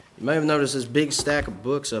You may have noticed this big stack of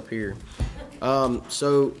books up here.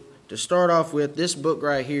 So to start off with, this book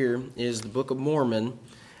right here is the Book of Mormon.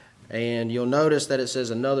 And you'll notice that it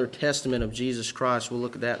says another testament of Jesus Christ. We'll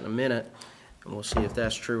look at that in a minute, and we'll see if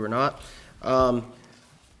that's true or not.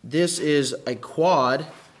 This is a quad,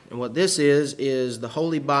 and what this is the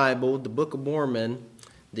Holy Bible, the Book of Mormon,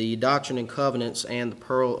 the Doctrine and Covenants, and the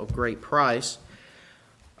Pearl of Great Price.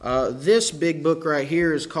 This big book right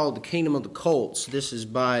here is called The Kingdom of the Cults. This is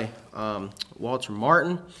by Walter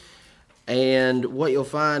Martin. And what you'll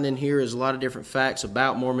find in here is a lot of different facts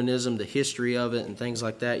about Mormonism, the history of it, and things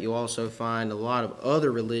like that. You'll also find a lot of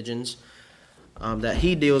other religions that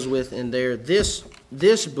he deals with in there.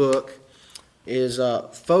 This book is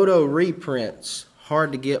photo reprints,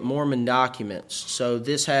 hard to get Mormon documents. So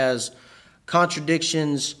this has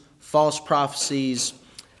contradictions, false prophecies,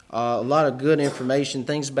 a lot of good information,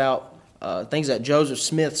 things that Joseph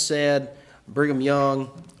Smith said, Brigham Young,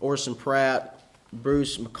 Orson Pratt,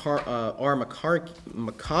 Bruce McConkie,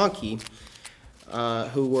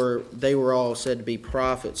 they were all said to be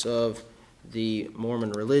prophets of the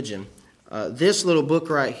Mormon religion. This little book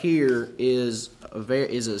right here is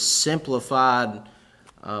a simplified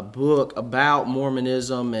book about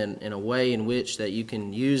Mormonism and in a way in which that you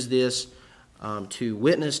can use this to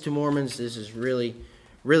witness to Mormons. This is really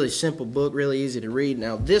simple book, really easy to read.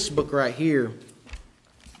 Now, this book right here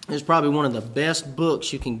is probably one of the best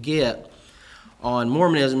books you can get on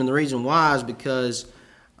Mormonism, and the reason why is because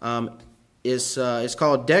it's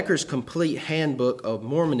called Decker's Complete Handbook of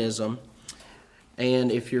Mormonism.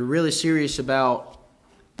 And if you're really serious about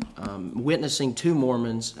witnessing to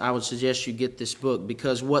Mormons, I would suggest you get this book,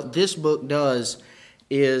 because what this book does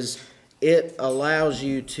is it allows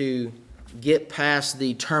you to get past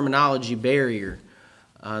the terminology barrier.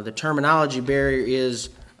 The terminology barrier is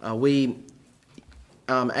we,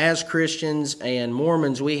 as Christians and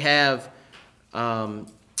Mormons, we have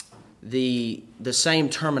the same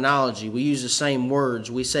terminology. We use the same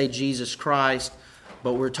words. We say Jesus Christ,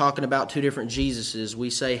 but we're talking about two different Jesuses.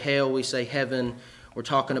 We say hell, we say heaven. We're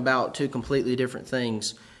talking about two completely different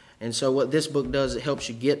things. And so what this book does, it helps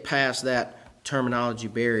you get past that terminology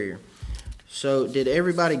barrier. So did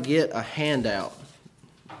everybody get a handout?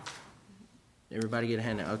 Everybody get a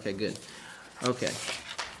handout? Okay, good. Okay,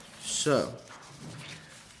 so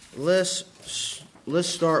let's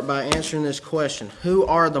start by answering this question. Who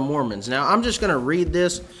are the Mormons? Now, I'm just going to read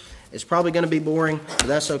this. It's probably going to be boring, but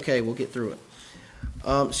that's okay. We'll get through it.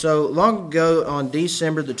 So long ago, on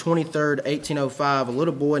December the 23rd, 1805, a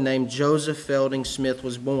little boy named Joseph Felding Smith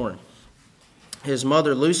was born. His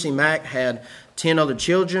mother, Lucy Mack, had 10 other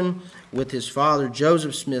children, with his father,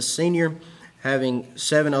 Joseph Smith Sr., having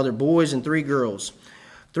 7 other boys and 3 girls.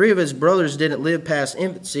 3 of his brothers didn't live past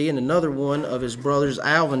infancy, and another one of his brothers,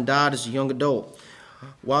 Alvin, died as a young adult.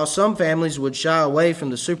 While some families would shy away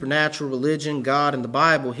from the supernatural, religion, God, and the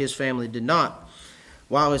Bible, his family did not.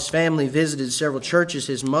 While his family visited several churches,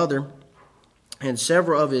 his mother and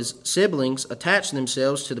several of his siblings attached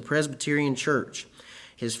themselves to the Presbyterian Church.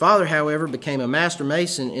 His father, however, became a master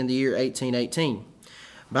mason in the year 1818.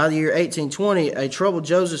 By the year 1820, a troubled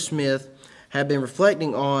Joseph Smith had been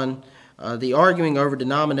reflecting on the arguing over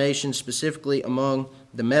denominations, specifically among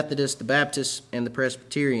the Methodists, the Baptists, and the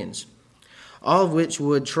Presbyterians, all of which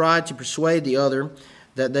would try to persuade the other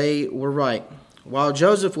that they were right. While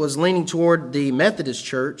Joseph was leaning toward the Methodist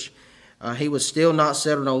Church, he was still not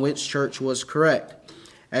settled on which church was correct.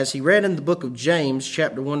 As he read in the book of James,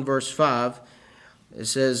 chapter 1, verse 5, it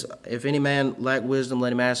says, "If any man lack wisdom,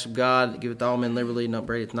 let him ask of God, that giveth all men liberally, and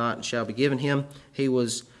upbraideth not, and shall be given him." He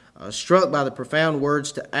was struck by the profound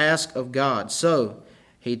words to ask of God. So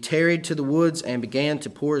he tarried to the woods and began to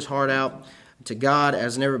pour his heart out to God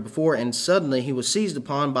as never before, and suddenly he was seized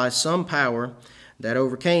upon by some power that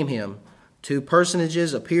overcame him. 2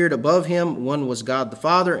 personages appeared above him. One was God the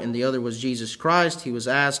Father, and the other was Jesus Christ. He was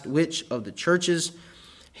asked which of the churches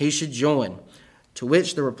he should join, to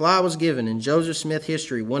which the reply was given in Joseph Smith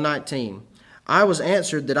History 119. "I was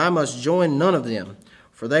answered that I must join none of them,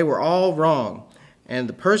 for they were all wrong. And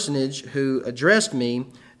the personage who addressed me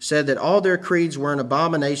said that all their creeds were an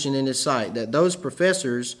abomination in his sight, that those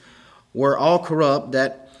professors were all corrupt,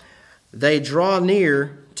 that they draw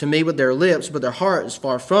near to me with their lips, but their heart is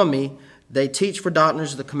far from me. They teach for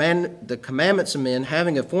doctrines the commandments of men,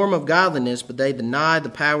 having a form of godliness, but they deny the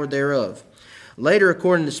power thereof." Later,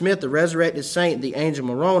 according to Smith, the resurrected saint, the angel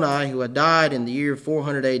Moroni, who had died in the year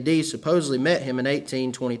 400 A.D., supposedly met him in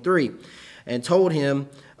 1823 and told him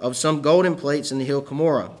of some golden plates in the hill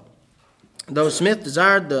Cumorah. Though Smith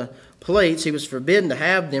desired the plates, he was forbidden to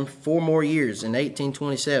have them for 4 more years. In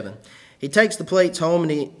 1827, He takes the plates home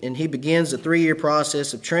and he begins a 3-year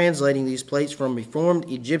process of translating these plates from Reformed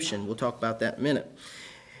Egyptian, we'll talk about that in a minute,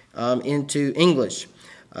 into English.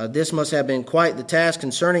 This must have been quite the task,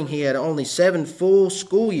 concerning he had only 7 full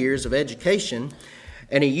school years of education,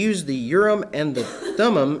 and he used the Urim and the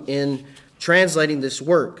Thummim in translating this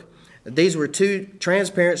work. These were 2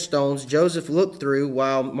 transparent stones Joseph looked through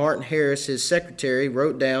while Martin Harris, his secretary,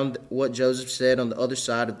 wrote down what Joseph said on the other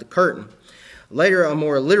side of the curtain. Later, a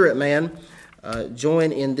more illiterate man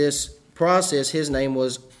joined in this process. His name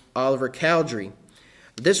was Oliver Cowdery.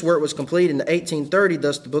 This work was completed in 1830,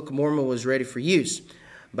 thus the Book of Mormon was ready for use.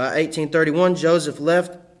 By 1831, Joseph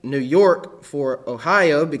left New York for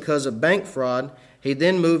Ohio because of bank fraud. He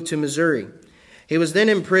then moved to Missouri. He was then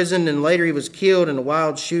imprisoned, and later he was killed in a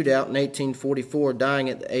wild shootout in 1844, dying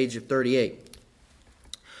at the age of 38.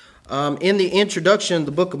 In the introduction of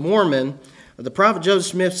the Book of Mormon, the prophet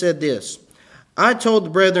Joseph Smith said this: "I told the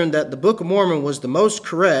brethren that the Book of Mormon was the most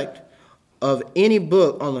correct of any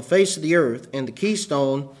book on the face of the earth and the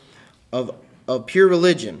keystone of pure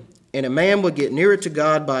religion, and a man would get nearer to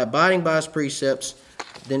God by abiding by his precepts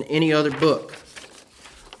than any other book."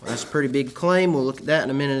 Well, that's a pretty big claim. We'll look at that in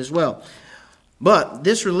a minute as well. But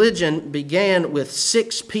this religion began with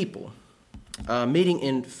 6 people meeting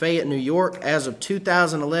in Fayette, New York. As of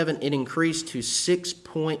 2011, it increased to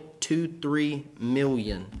 6.23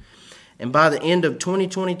 million. And by the end of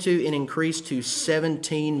 2022, it increased to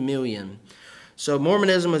 17 million. So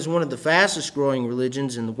Mormonism is one of the fastest growing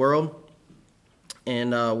religions in the world.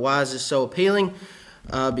 And why is this so appealing?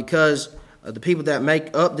 Because the people that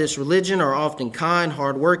make up this religion are often kind,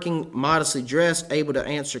 hardworking, modestly dressed, able to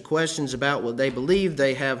answer questions about what they believe.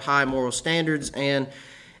 They have high moral standards and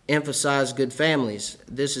emphasize good families.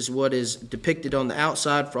 This is what is depicted on the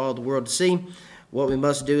outside for all the world to see. What we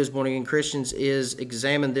must do as born-again Christians is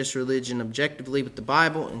examine this religion objectively with the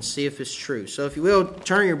Bible and see if it's true. So if you will,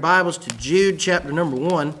 turn your Bibles to Jude chapter number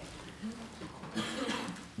 1.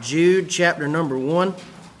 Jude chapter number 1.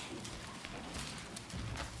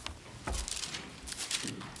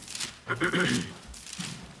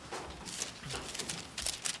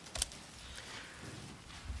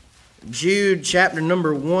 Jude chapter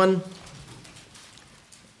number 1,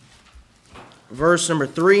 verse number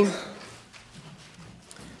 3.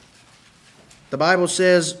 The Bible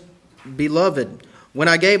says, "Beloved, when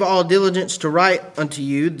I gave all diligence to write unto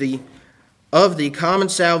you of the common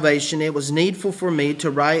salvation, it was needful for me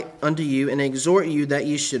to write unto you and exhort you that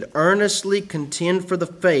you should earnestly contend for the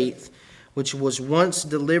faith which was once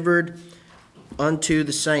delivered unto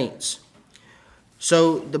the saints."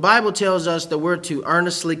 So the Bible tells us that we're to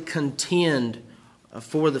earnestly contend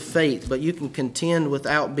for the faith, but you can contend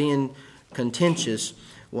without being contentious.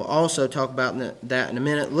 We'll also talk about that in a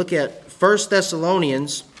minute. Look at 1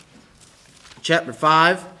 Thessalonians chapter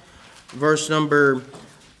 5, verse number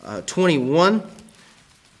 21.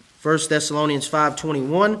 1 Thessalonians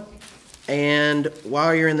 5:21. And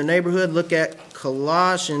while you're in the neighborhood, look at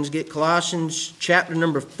Colossians. Get Colossians chapter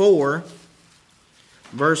number 4,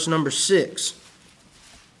 verse number 6.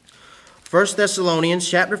 1 Thessalonians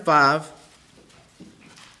chapter 5,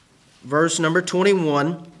 verse number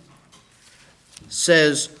 21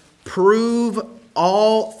 says, "Prove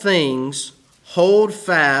all things, hold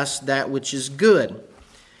fast that which is good."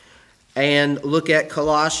 And look at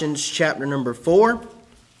Colossians chapter number 4,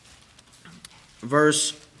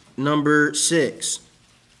 verse number 6.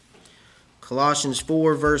 Colossians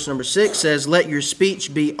 4, verse number 6 says, "Let your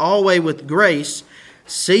speech be always with grace,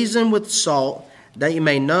 seasoned with salt, that you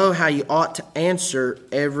may know how you ought to answer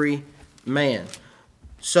every man."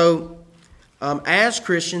 So, as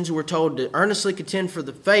Christians, we're told to earnestly contend for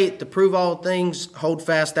the faith, to prove all things, hold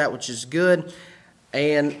fast that which is good.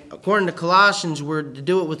 And according to Colossians, we're to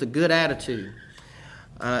do it with a good attitude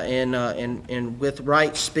and with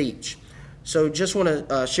right speech. So just want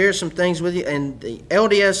to share some things with you. And the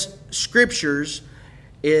LDS Scriptures,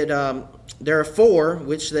 there are 4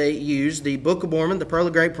 which they use: the Book of Mormon, the Pearl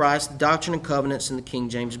of Great Price, the Doctrine and Covenants, and the King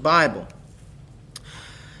James Bible.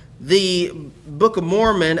 The Book of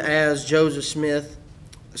Mormon, as Joseph Smith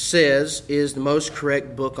says, is the most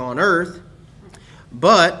correct book on earth.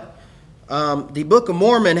 But the Book of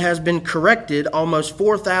Mormon has been corrected almost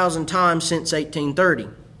 4,000 times since 1830.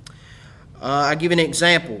 I'll give you an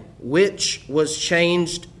example. Which was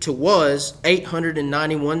changed to was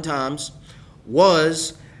 891 times.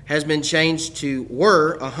 Was has been changed to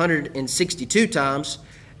were 162 times.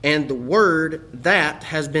 And the word that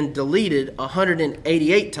has been deleted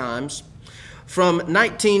 188 times. From the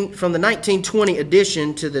 1920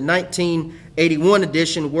 edition to the 1981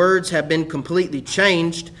 edition, words have been completely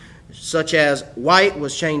changed, such as white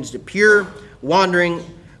was changed to pure, wandering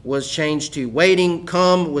was changed to waiting.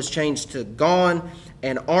 Come was changed to gone.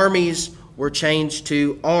 And armies were changed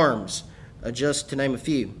to arms, just to name a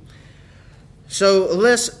few. So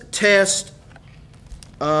let's test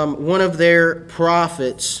one of their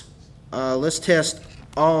prophets. Let's test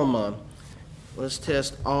Alma. Let's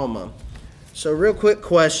test Alma. So real quick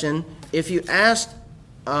question. If you asked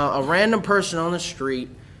a random person on the street,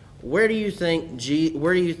 where do you think,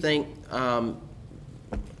 well,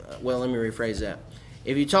 let me rephrase that.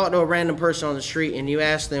 If you talk to a random person on the street and you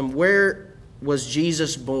ask them, where was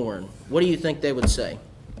Jesus born? What do you think they would say?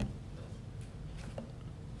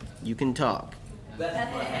 You can talk.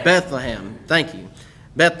 Bethlehem. Thank you.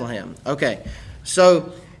 Bethlehem. Okay.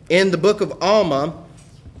 So in the book of Alma,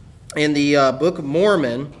 in the Book of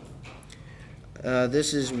Mormon,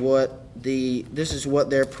 this is what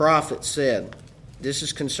their prophet said. This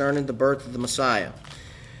is concerning the birth of the Messiah.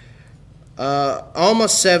 Alma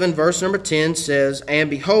 7, verse number 10 says,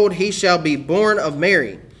 "And behold, he shall be born of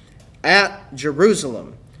Mary at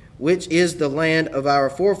Jerusalem, which is the land of our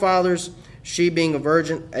forefathers, she being a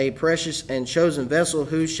virgin, a precious and chosen vessel,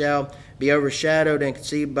 who shall be overshadowed and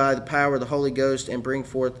conceived by the power of the Holy Ghost, and bring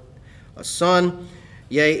forth a son,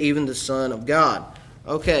 yea, even the Son of God."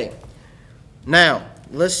 Okay, now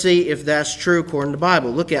let's see if that's true according to the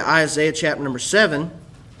Bible. Look at Isaiah chapter number 7.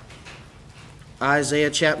 Isaiah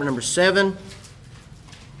chapter number 7.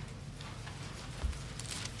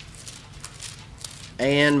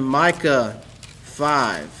 And Micah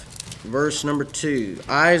 5, verse number 2.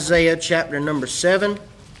 Isaiah chapter number 7.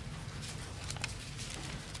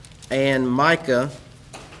 And Micah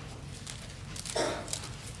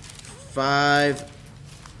 5,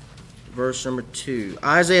 verse number 2.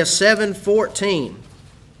 Isaiah 7:14.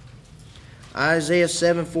 Isaiah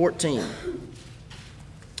 7:14.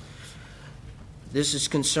 This is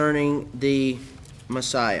concerning the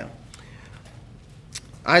Messiah.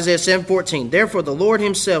 Isaiah 7:14. "Therefore the Lord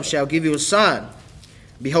himself shall give you a sign.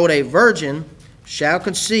 Behold, a virgin shall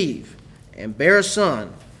conceive and bear a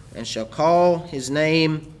son, and shall call his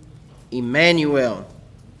name Emmanuel."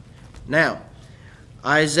 Now,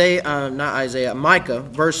 Micah,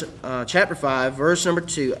 chapter 5, verse number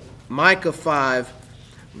 2. Micah 5,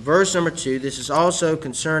 verse number 2. This is also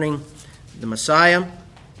concerning the Messiah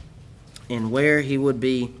and where he would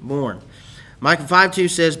be born. Micah 5:2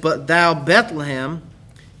 says, "But thou, Bethlehem,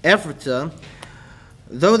 Ephrathah,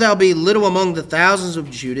 though thou be little among the thousands of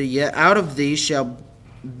Judah, yet out of thee shall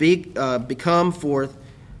become forth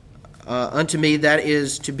unto me, that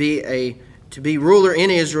is to be ruler in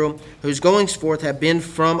Israel, whose goings forth have been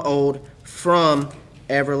from old, from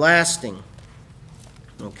everlasting."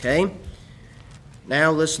 Okay. Now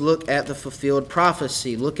let's look at the fulfilled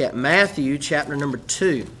prophecy. Look at Matthew chapter number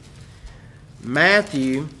 2.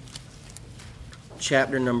 Matthew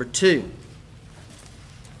chapter number 2.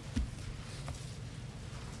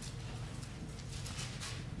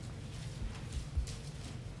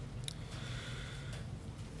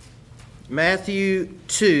 Matthew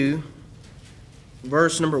 2,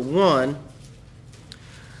 verse number 1.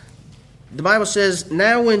 The Bible says,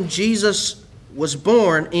 "Now when Jesus was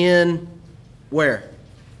born in" where?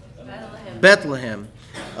 Bethlehem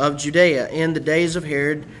of Judea, in the days of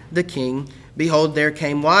Herod the king, behold, there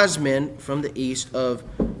came wise men from the east of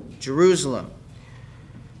Jerusalem.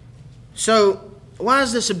 So, why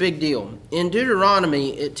is this a big deal? In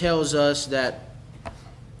Deuteronomy, it tells us that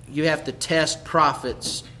you have to test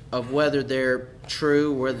prophets of whether they're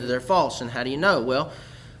true, whether they're false. And how do you know? Well,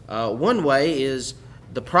 one way is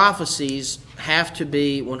the prophecies have to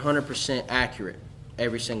be 100% accurate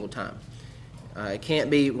every single time. It can't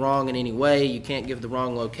be wrong in any way. You can't give the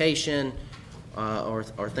wrong location or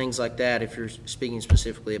things like that if you're speaking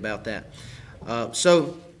specifically about that.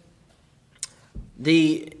 So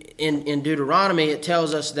in Deuteronomy, it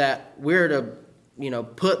tells us that we're to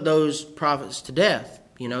put those prophets to death.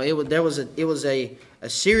 It was a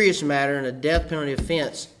serious matter and a death penalty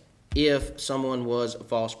offense if someone was a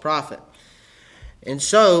false prophet. And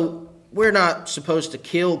so we're not supposed to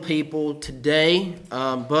kill people today,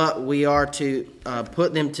 but we are to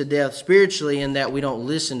put them to death spiritually in that we don't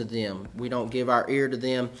listen to them. We don't give our ear to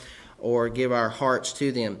them or give our hearts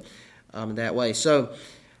to them that way. So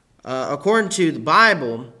according to the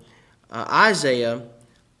Bible, Isaiah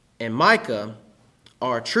and Micah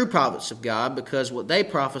are true prophets of God because what they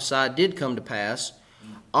prophesied did come to pass.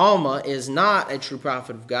 Alma is not a true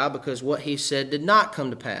prophet of God because what he said did not come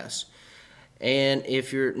to pass. And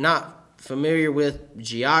if you're not familiar with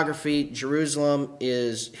geography, Jerusalem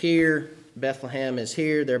is here, Bethlehem is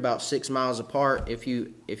here. They're about 6 miles apart. If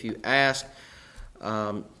you ask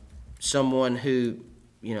someone who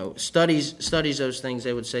studies those things,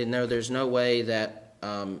 they would say no. There's no way that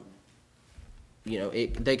they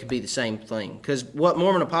could be the same thing. Because what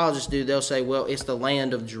Mormon apologists do, they'll say, well, it's the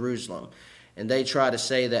land of Jerusalem. And they try to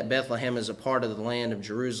say that Bethlehem is a part of the land of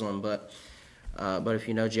Jerusalem, but if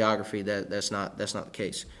you know geography, that's not the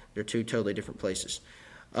case. They're two totally different places.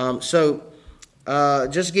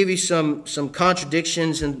 Just to give you some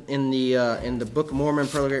contradictions in the Book of Mormon,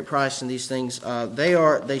 Pearl of Great Price, and these things,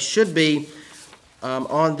 they should be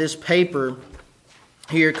on this paper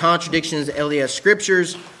here. Contradictions in the LDS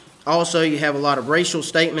Scriptures. Also, you have a lot of racial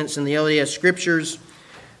statements in the LDS Scriptures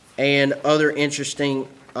and other interesting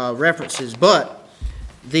references. But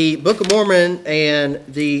the Book of Mormon and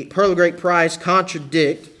the Pearl of Great Price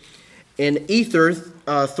contradict in Ether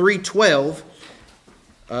 3:12.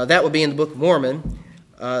 That would be in the Book of Mormon.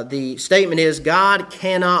 The statement is, God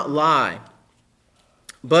cannot lie.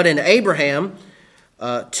 But in Abraham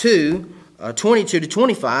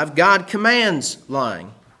 2:22-25, God commands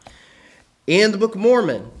lying. In the Book of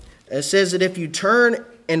Mormon, it says that if you turn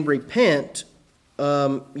and repent,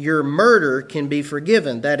 your murder can be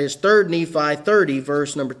forgiven. That is 3 Nephi 30,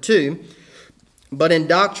 verse number 2. But in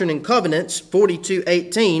Doctrine and Covenants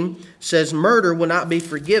 42:18 says murder will not be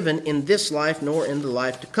forgiven in this life nor in the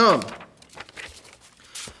life to come.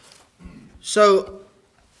 So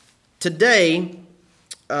today,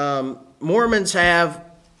 Mormons have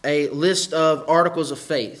a list of articles of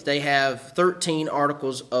faith. They have 13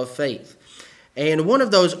 articles of faith. And one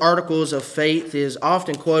of those articles of faith is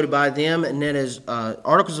often quoted by them, and that is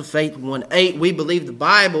Articles of Faith 1:8. We believe the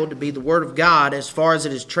Bible to be the Word of God as far as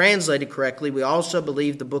it is translated correctly. We also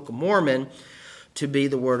believe the Book of Mormon to be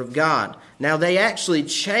the Word of God. Now, they actually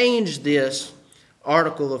changed this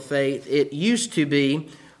article of faith. It used to be,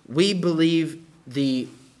 we believe the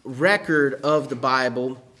record of the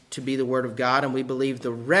Bible to be the Word of God, and we believe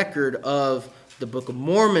the record of the Book of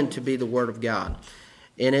Mormon to be the Word of God.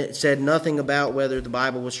 And it said nothing about whether the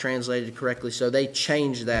Bible was translated correctly, so they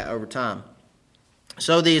changed that over time.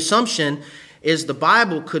 So the assumption is the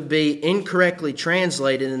Bible could be incorrectly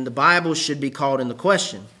translated, and the Bible should be called into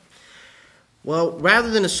question. Well,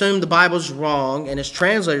 rather than assume the Bible's wrong and its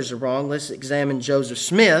translators are wrong, let's examine Joseph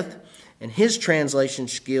Smith and his translation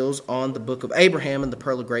skills on the Book of Abraham and the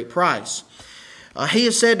Pearl of Great Price. He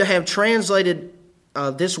is said to have translated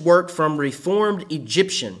this work from Reformed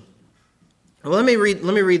Egyptian. Well, let me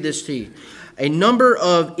read this to you. A number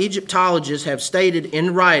of Egyptologists have stated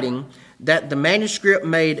in writing that the manuscript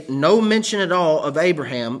made no mention at all of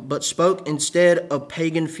Abraham, but spoke instead of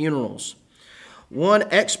pagan funerals. One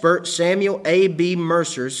expert, Samuel A.B.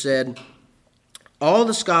 Mercer, said, all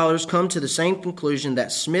the scholars come to the same conclusion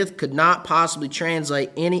that Smith could not possibly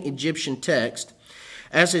translate any Egyptian text,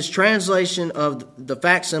 as his translation of the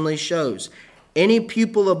facsimile shows. Any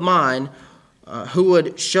pupil of mine who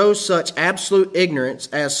would show such absolute ignorance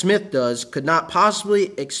as Smith does could not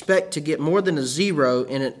possibly expect to get more than a 0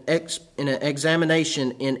 in an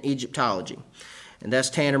examination in Egyptology. And that's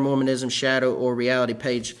Tanner, Mormonism, Shadow, or Reality,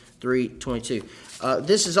 page 322.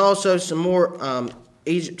 This is also some more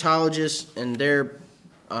Egyptologists and their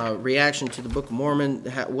reaction to the Book of Mormon,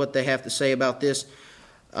 what they have to say about this.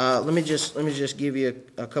 Let me just give you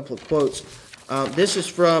a couple of quotes. This is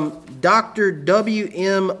from Dr.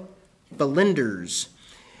 W.M. Belinders.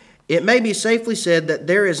 It may be safely said that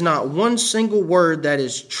there is not one single word that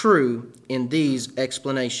is true in these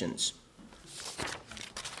explanations.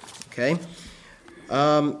 Okay.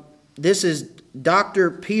 This is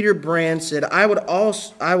Dr. Peter Brand said, I would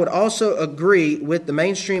also agree with the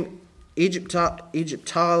mainstream I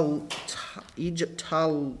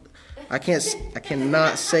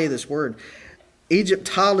cannot say this word.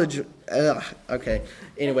 Egyptology. Okay.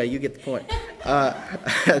 Anyway, you get the point.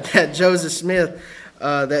 That Joseph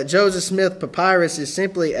Smith papyrus is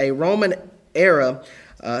simply a Roman era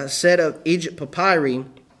set of Egypt papyri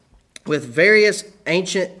with various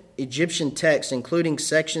ancient Egyptian texts, including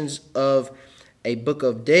sections of a Book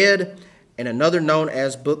of Dead and another known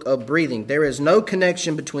as Book of Breathing. There is no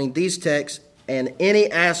connection between these texts and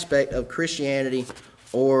any aspect of Christianity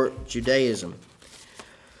or Judaism.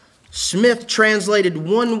 Smith translated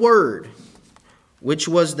one word, which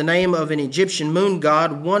was the name of an Egyptian moon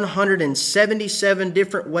god, 177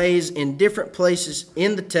 different ways in different places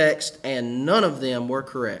in the text, and none of them were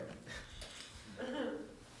correct.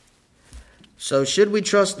 So should we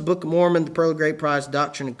trust the Book of Mormon, the Pearl of Great Price,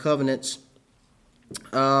 Doctrine and Covenants?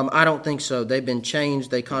 I don't think so. They've been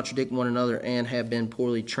changed, they contradict one another, and have been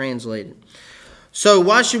poorly translated. So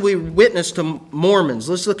why should we witness to Mormons?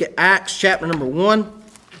 Let's look at Acts chapter number 1.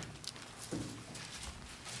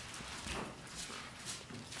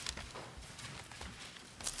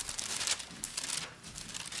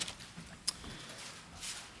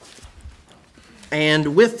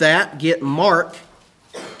 And with that, get Mark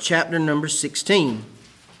chapter number 16.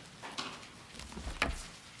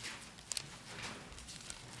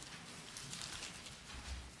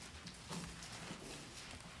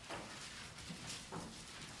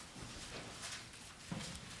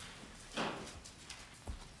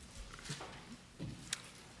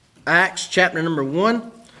 Acts chapter number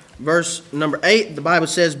 1, verse number 8, the Bible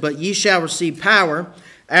says, "But ye shall receive power.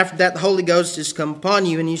 After that the Holy Ghost is come upon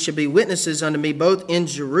you, and ye shall be witnesses unto me both in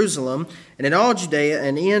Jerusalem, and in all Judea,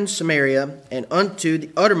 and in Samaria, and unto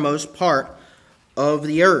the uttermost part of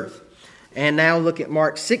the earth." And now look at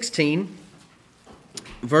Mark 16,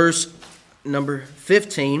 verse number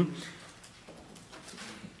 15.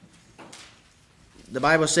 The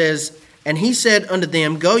Bible says, "And he said unto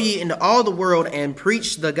them, Go ye into all the world and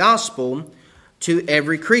preach the gospel to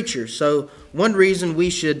every creature." So one reason we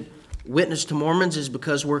should witness to Mormons is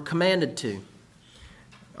because we're commanded to.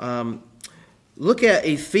 Look at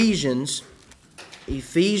Ephesians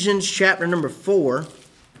chapter number 4.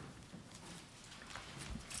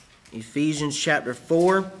 Ephesians chapter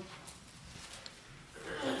 4.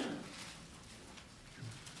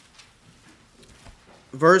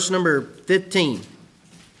 Verse number 15.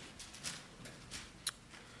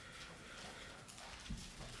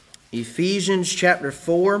 Ephesians chapter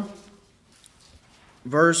 4,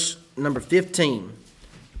 verse number 15.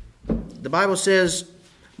 The Bible says,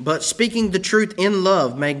 "But speaking the truth in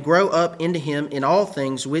love may grow up into him in all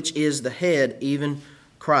things, which is the head, even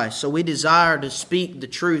Christ." So we desire to speak the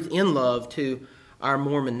truth in love to our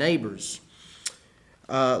Mormon neighbors.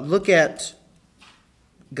 Look at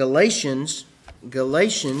Galatians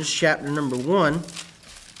chapter number 1.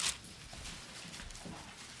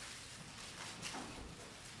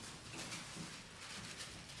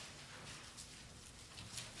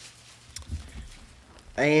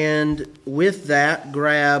 And with that,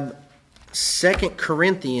 grab 2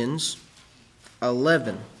 Corinthians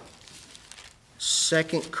 11.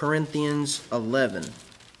 2 Corinthians 11.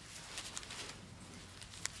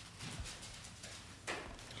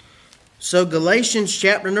 So Galatians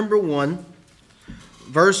chapter number 1,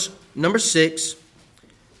 verse number 6.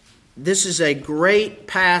 This is a great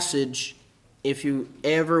passage if you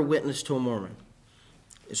ever witness to a Mormon.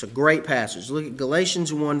 It's a great passage. Look at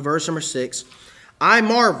Galatians 1, verse number 6. "I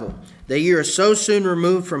marvel that ye are so soon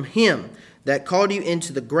removed from him that called you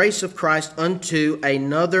into the grace of Christ unto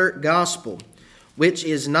another gospel, which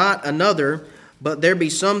is not another, but there be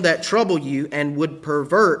some that trouble you and would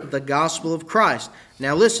pervert the gospel of Christ."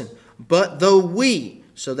 Now listen, "But though we,"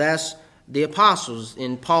 so that's the apostles,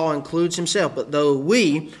 and Paul includes himself, "but though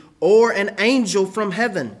we, or an angel from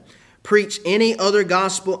heaven, preach any other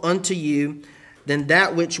gospel unto you than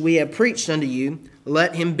that which we have preached unto you,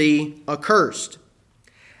 let him be accursed."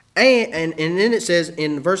 And then it says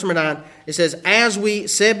in verse number 9, it says, "As we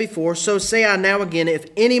said before, so say I now again, if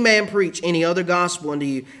any man preach any other gospel unto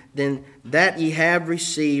you than that ye have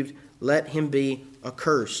received, let him be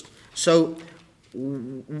accursed." So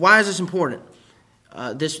why is this important,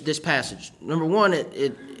 this passage? Number one,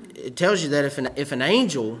 it tells you that if an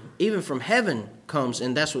angel, even from heaven, comes,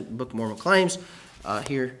 and that's what the Book of Mormon claims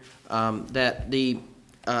here, that the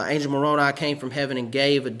angel Moroni came from heaven and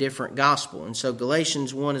gave a different gospel. And so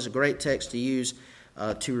Galatians 1 is a great text to use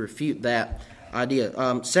to refute that idea.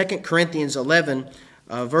 2 Corinthians 11,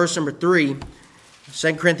 verse number 3.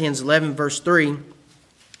 2 Corinthians 11, verse 3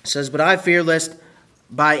 says, "But I fear lest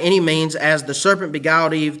by any means, as the serpent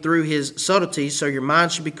beguiled Eve through his subtlety, so your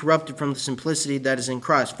mind should be corrupted from the simplicity that is in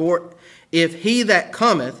Christ. For if he that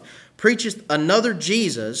cometh preacheth another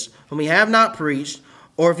Jesus, whom ye have not preached,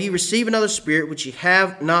 or if ye receive another spirit which ye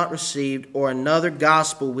have not received, or another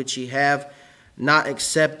gospel which ye have not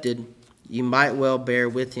accepted, ye might well bear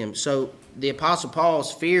with him." So the Apostle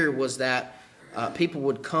Paul's fear was that people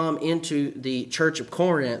would come into the church of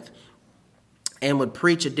Corinth and would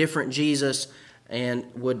preach a different Jesus and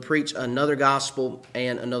would preach another gospel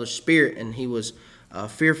and another spirit, and he was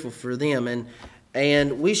fearful for them.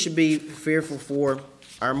 And we should be fearful for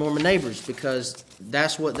our Mormon neighbors, because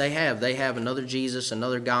that's what they have. They have another Jesus,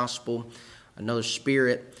 another gospel, another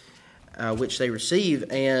spirit, which they receive,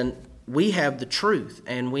 and we have the truth,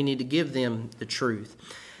 and we need to give them the truth.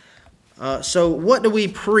 So what do we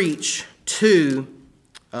preach to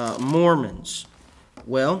Mormons?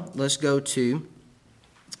 Well, let's go to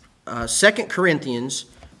 2 Corinthians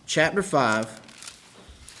chapter 5.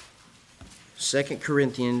 2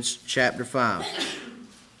 Corinthians chapter 5.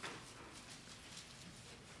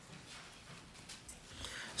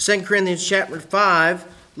 2 Corinthians chapter 5,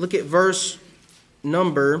 look at verse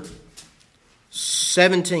number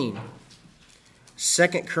 17. 2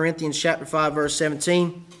 Corinthians chapter 5, verse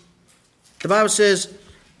 17. The Bible says,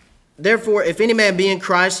 therefore, if any man be in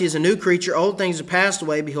Christ, he is a new creature. Old things are passed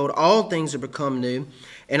away. Behold, all things are become new.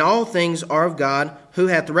 And all things are of God, who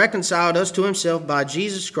hath reconciled us to himself by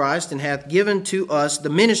Jesus Christ, and hath given to us the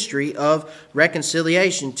ministry of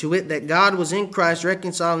reconciliation. To wit, that God was in Christ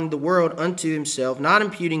reconciling the world unto himself, not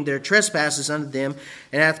imputing their trespasses unto them,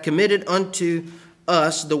 and hath committed unto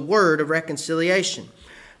us the word of reconciliation.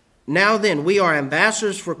 Now then, we are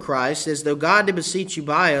ambassadors for Christ, as though God did beseech you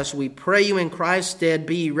by us. We pray you in Christ's stead,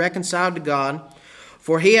 be ye reconciled to God.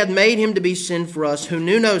 For he hath made him to be sin for us, who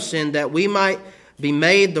knew no sin, that we might be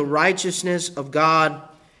made the righteousness of God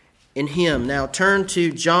in him. Now turn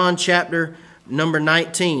to John chapter number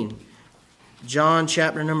 19. John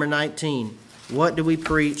chapter number 19. What do we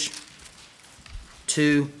preach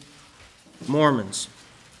to Mormons?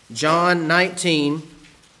 John 19,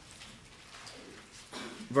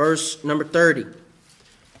 verse number 30.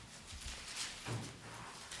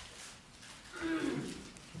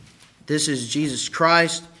 This is Jesus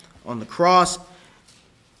Christ on the cross.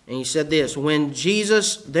 And he said this, when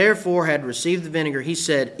Jesus therefore had received the vinegar, he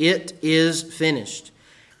said, it is finished.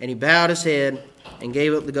 And he bowed his head and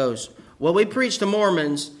gave up the ghost. What we preach to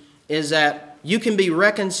Mormons is that you can be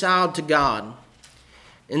reconciled to God,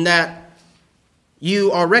 and that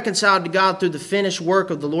you are reconciled to God through the finished work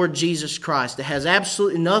of the Lord Jesus Christ. It has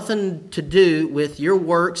absolutely nothing to do with your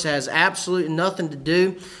works. It has absolutely nothing to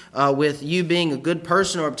do with you being a good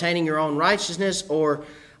person or obtaining your own righteousness or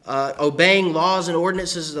obeying laws and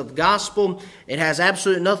ordinances of the gospel. It has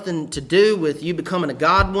absolutely nothing to do with you becoming a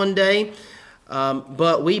God one day.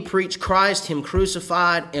 But we preach Christ, him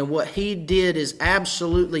crucified, and what he did is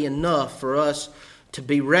absolutely enough for us to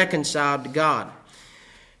be reconciled to God.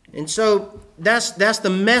 And so that's the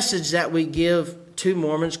message that we give to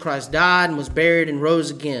Mormons. Christ died and was buried and rose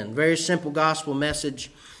again. Very simple gospel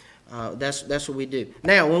message. That's what we do.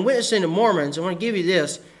 Now, when witnessing to Mormons, I want to give you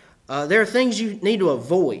this. There are things you need to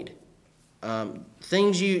avoid.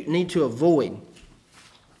 Things you need to avoid.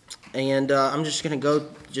 And I'm just going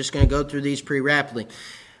to go through these pretty rapidly.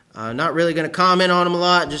 Not really going to comment on them a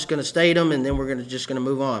lot. Just going to state them, and then we're going to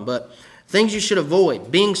move on. But things you should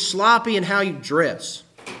avoid: being sloppy in how you dress,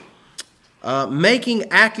 making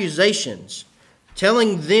accusations,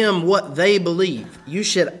 telling them what they believe. You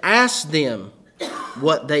should ask them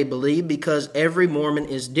what they believe, because every Mormon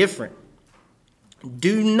is different.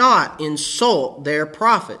 Do not insult their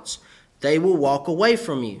prophets. They will walk away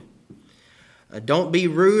from you. Don't be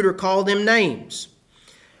rude or call them names.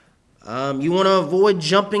 You want to avoid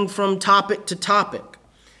jumping from topic to topic.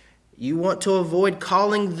 You want to avoid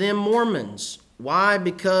calling them Mormons. Why?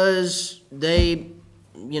 Because a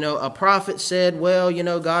prophet said,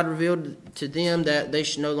 God revealed to them that they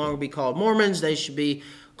should no longer be called Mormons. They should be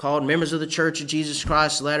called members of the Church of Jesus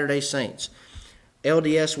Christ, Latter-day Saints.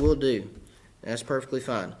 LDS will do. That's perfectly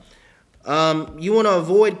fine. You want to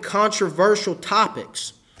avoid controversial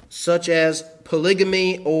topics, such as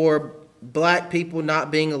polygamy or black people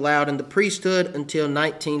not being allowed in the priesthood until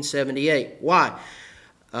 1978. Why?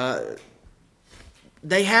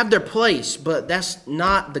 They have their place, but that's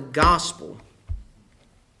not the gospel.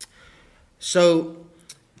 So,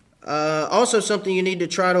 also something you need to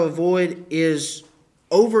try to avoid is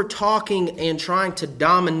over-talking and trying to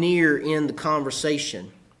domineer in the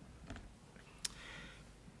conversation.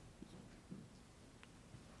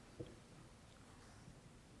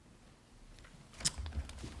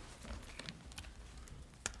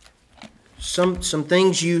 Some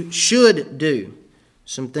things you should do.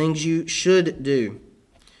 Some things you should do.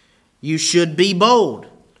 You should be bold,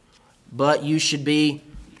 but you should be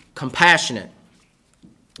compassionate.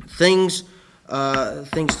 Things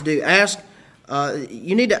to do.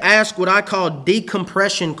 You need to ask what I call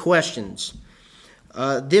decompression questions.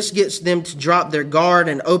 This gets them to drop their guard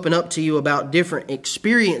and open up to you about different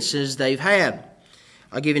experiences they've had.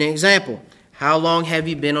 I'll give you an example. How long have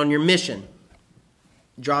you been on your mission?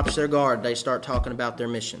 Drops their guard. They start talking about their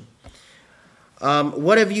mission.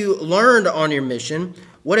 What have you learned on your mission?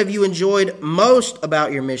 What have you enjoyed most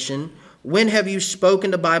about your mission? When have you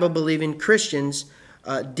spoken to Bible-believing Christians?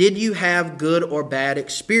 Did you have good or bad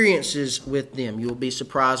experiences with them? You'll be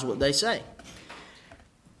surprised what they say.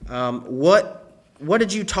 What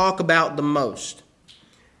did you talk about the most?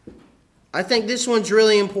 I think this one's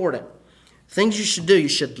really important. Things you should do. You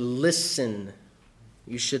should listen.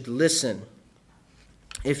 You should listen.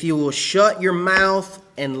 If you will shut your mouth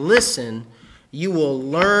and listen, you will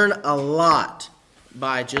learn a lot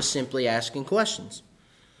by just simply asking questions.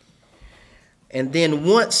 And then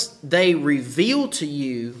once they reveal to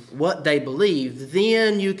you what they believe,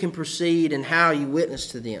 then you can proceed in how you witness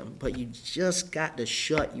to them. But you just got to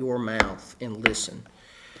shut your mouth and listen.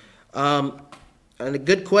 And a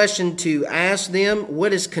good question to ask them: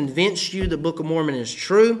 what has convinced you the Book of Mormon is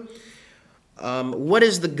true? What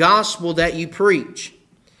is the gospel that you preach?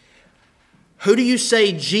 Who do you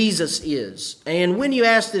say Jesus is? And when you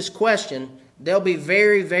ask this question, they'll be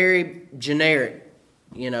very, very generic,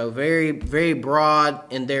 very, very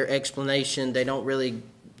broad in their explanation. They don't really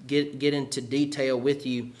get into detail with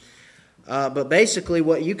you. But basically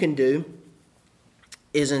what you can do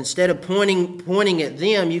is, instead of pointing at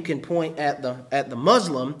them, you can point at the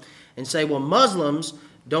Muslim and say, well, Muslims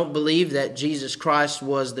don't believe that Jesus Christ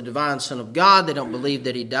was the divine Son of God. They don't believe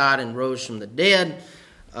that he died and rose from the dead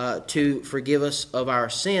to forgive us of our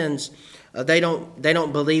sins. They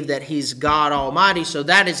don't believe that he's God Almighty, so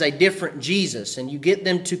that is a different Jesus. And you get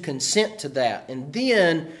them to consent to that. And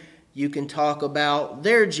then you can talk about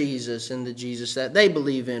their Jesus and the Jesus that they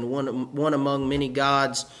believe in, one among many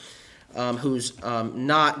gods, who's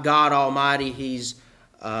not God Almighty. He is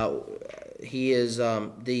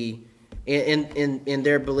the in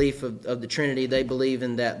their belief of the Trinity. They believe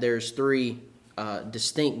in that there's three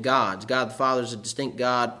distinct gods. God the Father is a distinct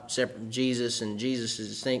God, separate from Jesus, and Jesus is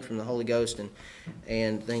distinct from the Holy Ghost,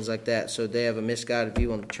 and things like that. So they have a misguided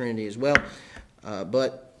view on the Trinity as well.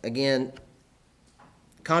 But again,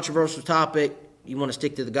 controversial topic. You want to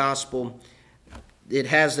stick to the gospel. It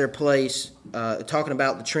has their place, talking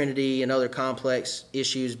about the Trinity and other complex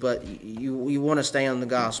issues, but you want to stay on the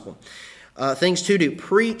gospel. Things to do: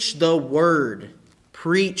 preach the word.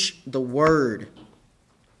 Preach the word.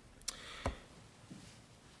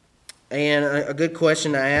 And a good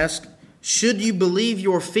question to ask: should you believe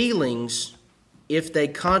your feelings if they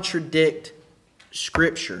contradict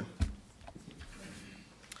Scripture?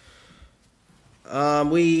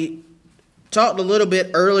 We talked a little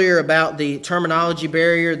bit earlier about the terminology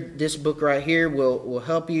barrier. This book right here will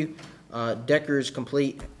help you. Decker's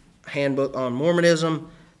Complete Handbook on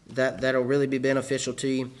Mormonism. That'll really be beneficial to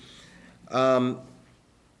you.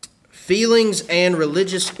 Feelings and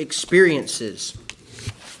religious experiences.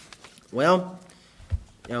 Well,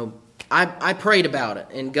 I prayed about it,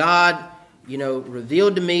 and God,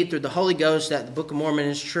 revealed to me through the Holy Ghost that the Book of Mormon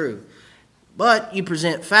is true. But you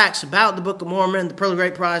present facts about the Book of Mormon, the Pearl of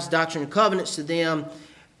Great Price, Doctrine and Covenants to them,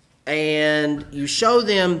 and you show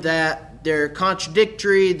them that they're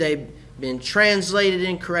contradictory, they've been translated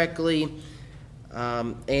incorrectly,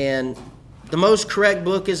 and the most correct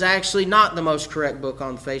book is actually not the most correct book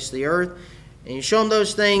on the face of the earth. And you show them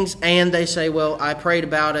those things, and they say, well, I prayed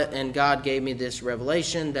about it, and God gave me this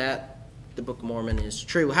revelation that the Book of Mormon is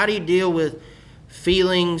true. How do you deal with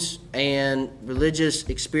feelings and religious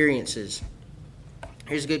experiences?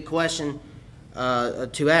 Here's a good question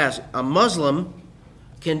to ask. A Muslim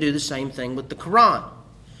can do the same thing with the Quran.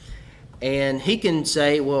 And he can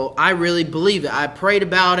say, well, I really believe it. I prayed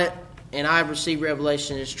about it, and I received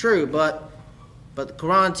revelation it's true. But the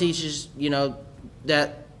Quran teaches,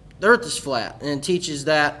 that the earth is flat. And it teaches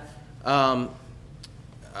that,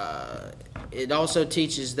 it also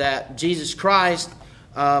teaches that Jesus Christ,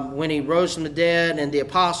 when he rose from the dead, and the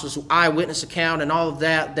apostles' eyewitness account and all of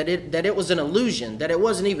that it was an illusion, that it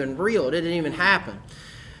wasn't even real, it didn't even happen.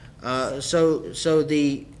 So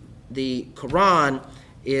the Quran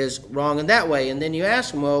is wrong in that way. And then you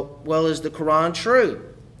ask them, well, is the Quran true?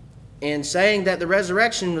 And saying that the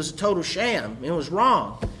resurrection was a total sham, it was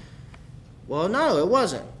wrong. Well, no, it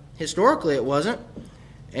wasn't. Historically, it wasn't.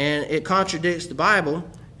 And it contradicts the Bible.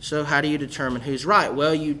 So how do you determine who's right?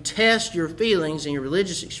 Well, you test your feelings and your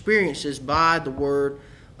religious experiences by the Word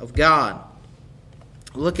of God.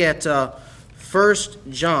 Look at 1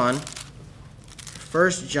 John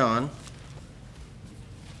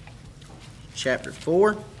chapter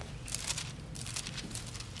 4.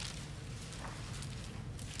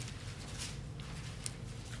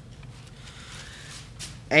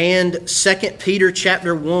 And 2 Peter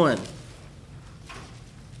chapter 1.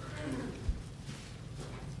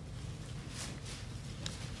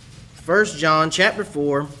 1 John chapter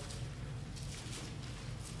 4,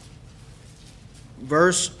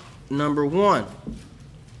 verse number 1.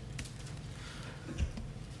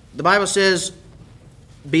 The Bible says,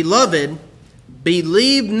 Beloved,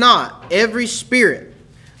 believe not every spirit,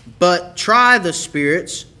 but try the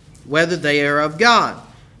spirits, whether they are of God,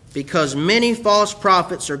 because many false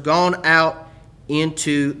prophets are gone out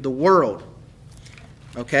into the world.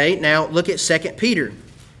 Okay, now look at 2 Peter.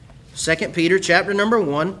 2 Peter chapter number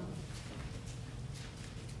 1.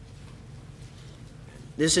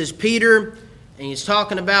 This is Peter, and he's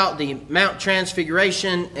talking about the Mount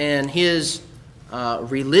Transfiguration and his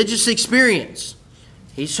religious experience.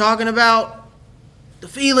 He's talking about the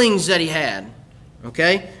feelings that he had.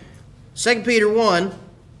 Okay? 2 Peter 1,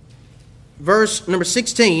 verse number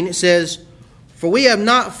 16, it says, "For we have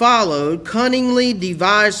not followed cunningly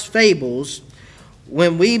devised fables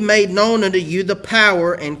when we made known unto you the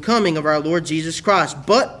power and coming of our Lord Jesus Christ,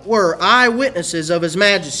 but were eyewitnesses of his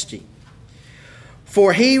majesty.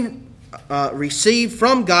 For he received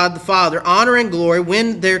from God the Father honor and glory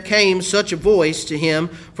when there came such a voice to him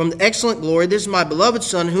from the excellent glory, This is my beloved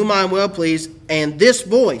Son, whom I am well pleased. And this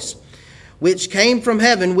voice, which came from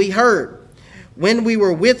heaven, we heard when we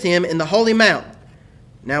were with him in the holy mount."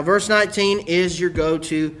 Now, verse 19 is your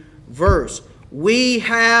go-to verse. "We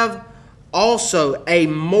have also a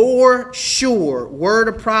more sure word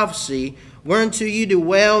of prophecy, whereunto you do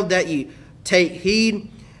well that ye take heed,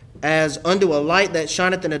 as unto a light that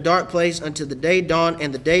shineth in a dark place, until the day dawn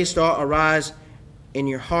and the day star arise in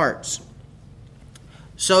your hearts."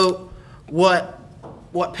 So what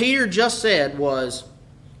Peter just said was,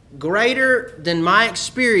 greater than my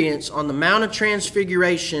experience on the Mount of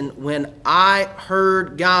Transfiguration when I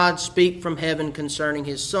heard God speak from heaven concerning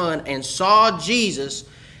his Son and saw Jesus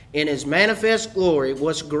in his manifest glory,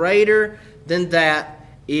 what's greater than that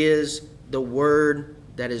is the word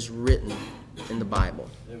that is written in the Bible.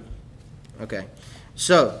 Okay,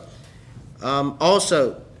 so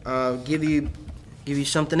also give you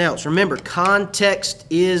something else. Remember, context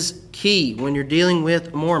is key when you're dealing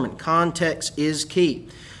with Mormon. Context is key.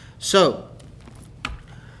 So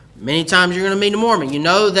many times you're going to meet a Mormon. You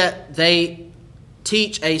know that they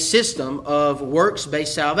teach a system of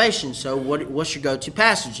works-based salvation. So what's your go-to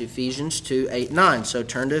passage? Ephesians 2:8-9. So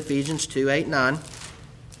turn to Ephesians 2:8-9.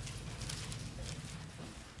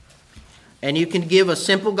 And you can give a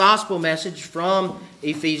simple gospel message from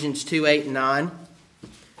Ephesians 2:8-9.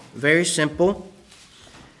 Very simple.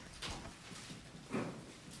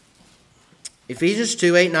 Ephesians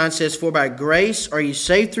 2:8-9 says, "For by grace are you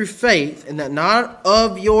saved through faith, and that not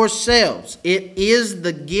of yourselves. It is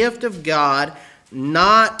the gift of God,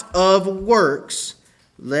 not of works,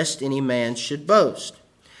 lest any man should boast."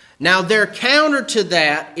 Now, their counter to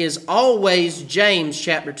that is always James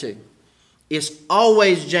chapter 2. It's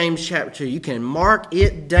always James chapter 2. You can mark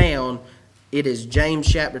it down. It is James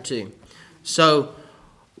chapter 2. So,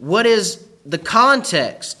 what is the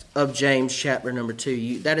context of James chapter number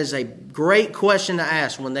 2? That is a great question to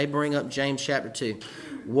ask when they bring up James chapter 2.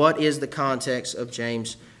 What is the context of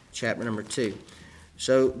James chapter number 2?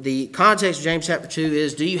 So, the context of James chapter 2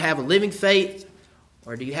 is, do you have a living faith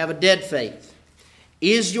or do you have a dead faith?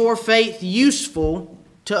 Is your faith useful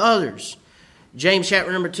to others? James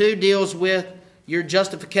chapter number 2 deals with your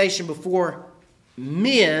justification before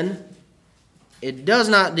men. It does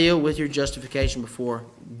not deal with your justification before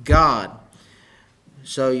God.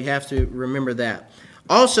 So you have to remember that.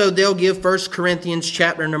 Also, they'll give 1 Corinthians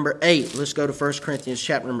chapter number 8. Let's go to 1 Corinthians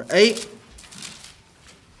chapter number 8.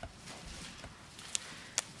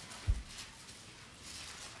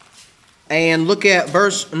 And look at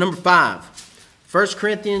verse number 5. 1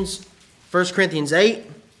 Corinthians 8.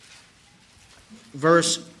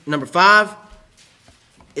 Verse number 5,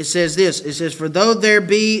 it says this. It says, "For though there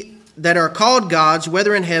be that are called gods,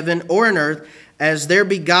 whether in heaven or in earth, as there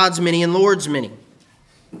be gods many and lords many."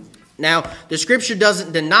 Now, the scripture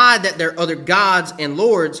doesn't deny that there are other gods and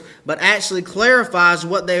lords, but actually clarifies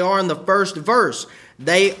what they are in the first verse.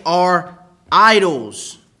 They are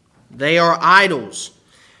idols. They are idols.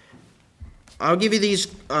 I'll give you these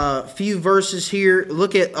few verses here.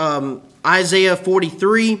 Look at Isaiah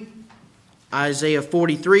 43. Isaiah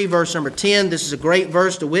 43, verse number 10. This is a great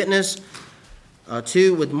verse to witness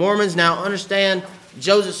to with Mormons. Now, understand,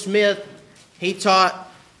 Joseph Smith, he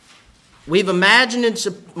taught, we've imagined and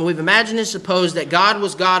supposed that God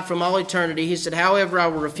was God from all eternity. He said, "However, I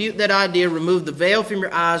will refute that idea, remove the veil from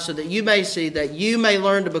your eyes, so that you may see, that you may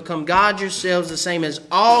learn to become gods yourselves, the same as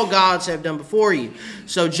all gods have done before you."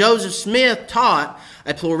 So Joseph Smith taught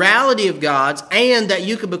a plurality of gods, and that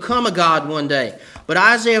you could become a god one day. But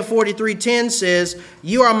Isaiah 43:10 says,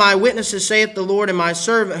 "You are my witnesses, saith the Lord, and my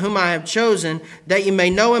servant whom I have chosen, that you may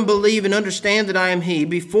know and believe and understand that I am he.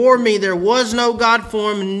 Before me there was no God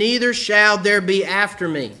formed, neither shall there be after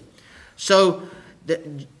me." So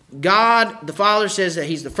God, the Father, says that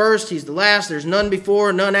he's the first, he's the last, there's none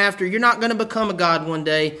before, none after. You're not going to become a god one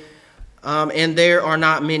day, and there are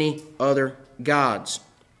not many other gods.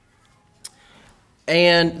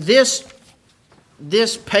 And this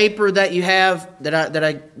paper that you have that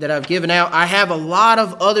I've given out, I have a lot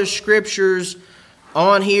of other scriptures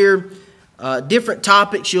on here, different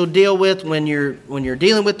topics you'll deal with when you're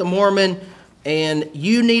dealing with the Mormon, and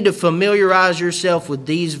you need to familiarize yourself with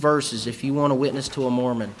these verses if you want to witness to a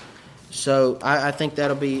Mormon. So I think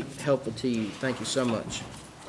that'll be helpful to you. Thank you so much.